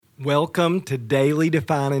Welcome to Daily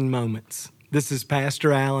Defining Moments. This is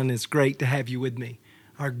Pastor Allen. It's great to have you with me.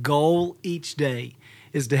 Our goal each day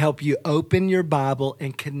is to help you open your Bible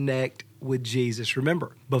and connect with Jesus.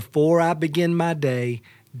 Remember, before I begin my day,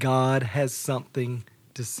 God has something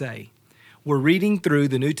to say. We're reading through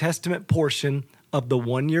the New Testament portion of the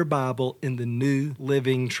one-year Bible in the New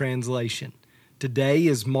Living Translation. Today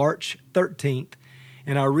is March 13th,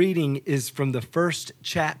 and our reading is from the first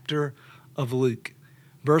chapter of Luke.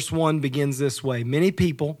 Verse 1 begins this way: Many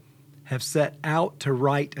people have set out to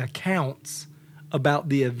write accounts about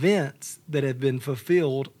the events that have been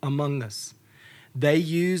fulfilled among us. They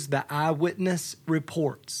use the eyewitness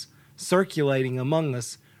reports circulating among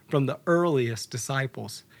us from the earliest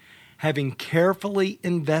disciples. Having carefully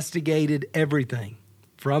investigated everything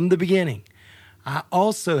from the beginning, I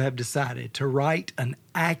also have decided to write an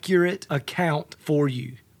accurate account for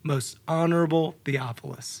you, most honorable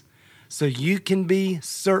Theophilus, so you can be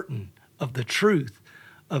certain of the truth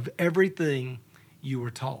of everything you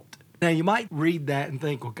were taught. Now, you might read that and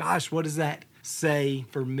think, well, gosh, what does that say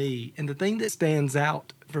for me? And the thing that stands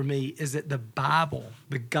out for me is that the Bible,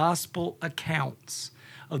 the gospel accounts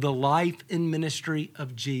of the life and ministry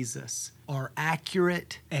of Jesus, are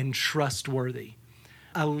accurate and trustworthy.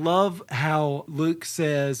 I love how Luke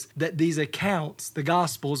says that these accounts, the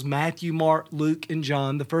Gospels, Matthew, Mark, Luke, and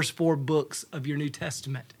John, the first four books of your New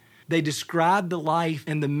Testament, they describe the life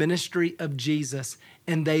and the ministry of Jesus,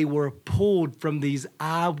 and they were pulled from these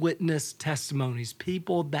eyewitness testimonies.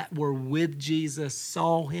 People that were with Jesus,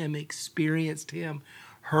 saw him, experienced him,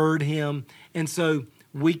 heard him, and so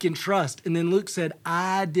we can trust. And then Luke said,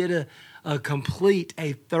 I did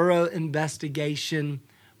a thorough investigation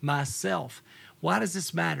myself. Why does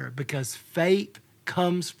this matter? Because faith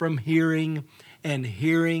comes from hearing, and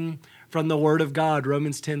hearing from the Word of God,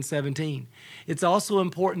 Romans 10:17. It's also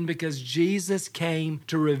important because Jesus came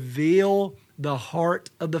to reveal the heart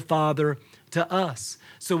of the Father to us.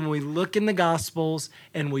 So when we look in the Gospels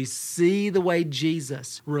and we see the way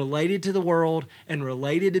Jesus related to the world and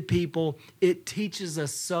related to people, it teaches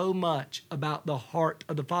us so much about the heart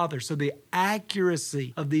of the Father. So the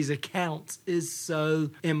accuracy of these accounts is so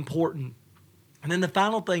important. And then the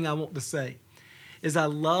final thing I want to say is I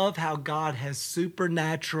love how God has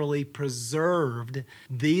supernaturally preserved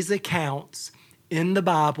these accounts in the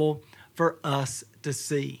Bible for us to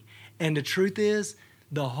see. And the truth is,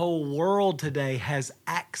 the whole world today has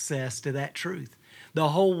access to that truth. The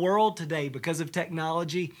whole world today, because of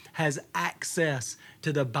technology, has access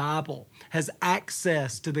to the Bible, has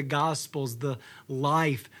access to the Gospels, the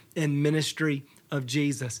life and ministry of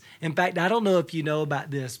Jesus. In fact, I don't know if you know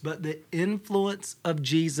about this, but the influence of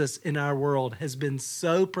Jesus in our world has been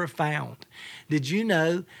so profound. Did you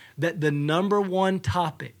know that the number one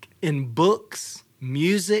topic in books,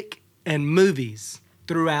 music, and movies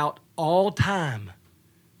throughout all time,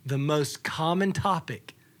 the most common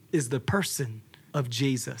topic is the person of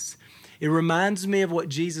Jesus? It reminds me of what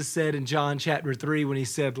Jesus said in John chapter 3 when he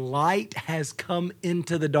said, light has come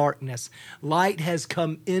into the darkness. Light has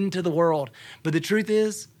come into the world. But the truth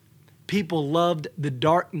is, people loved the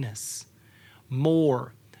darkness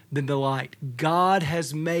more than the light. God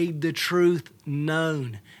has made the truth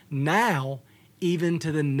known now, even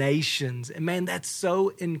to the nations. And man, that's so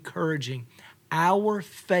encouraging. Our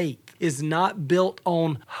faith is not built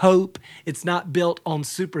on hope. It's not built on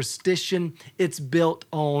superstition. It's built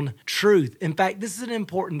on truth. In fact, this is an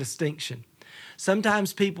important distinction.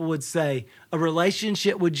 Sometimes people would say a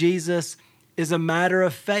relationship with Jesus is a matter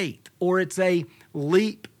of faith, or it's a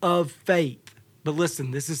leap of faith. But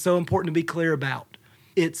listen, this is so important to be clear about.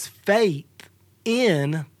 It's faith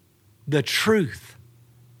in the truth.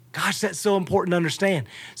 Gosh, that's so important to understand.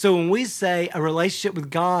 So when we say a relationship with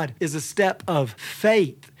God is a step of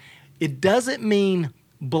faith, it doesn't mean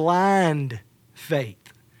blind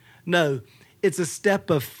faith. No, it's a step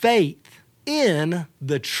of faith in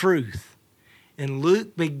the truth. And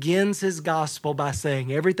Luke begins his gospel by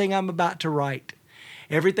saying, everything I'm about to write,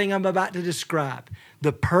 everything I'm about to describe,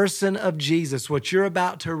 the person of Jesus, what you're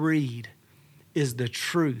about to read, is the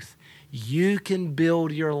truth. You can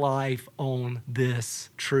build your life on this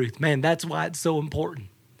truth. Man, that's why it's so important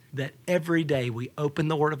that every day we open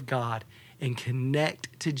the Word of God and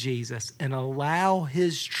connect to Jesus and allow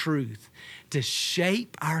His truth to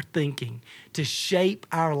shape our thinking, to shape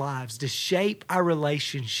our lives, to shape our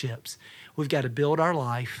relationships. We've got to build our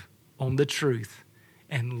life on the truth.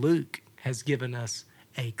 And Luke has given us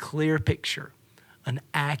a clear picture, an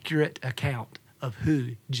accurate account of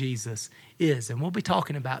who Jesus is. And we'll be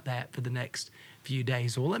talking about that for the next few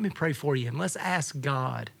days. Well, let me pray for you, and let's ask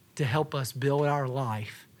God to help us build our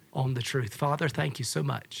life on the truth. Father, thank you so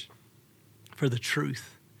much for the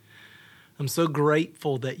truth. I'm so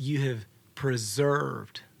grateful that you have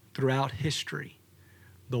preserved throughout history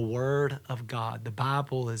the Word of God. The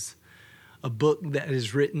Bible is a book that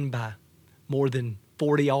is written by more than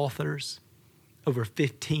 40 authors over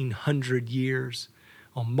 1,500 years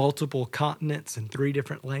on multiple continents and 3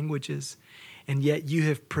 different languages. And yet you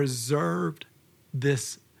have preserved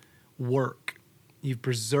this work. You've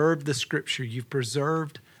preserved the Scripture. You've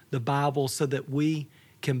preserved the Bible so that we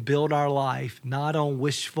can build our life not on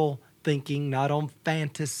wishful thinking, not on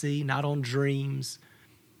fantasy, not on dreams.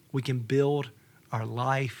 We can build our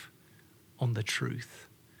life on the truth.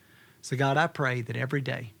 So God, I pray that every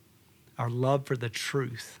day our love for the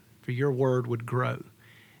truth, for your word would grow,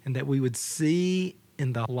 and that we would see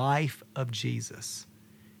in the life of Jesus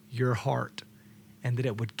your heart, and that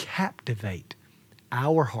it would captivate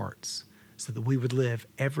our hearts so that we would live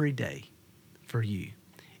every day for you.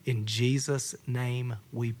 In Jesus' name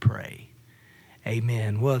we pray.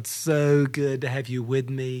 Amen. Well, it's so good to have you with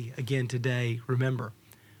me again today. Remember,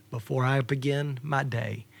 before I begin my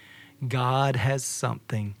day, God has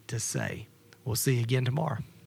something to say. We'll see you again tomorrow.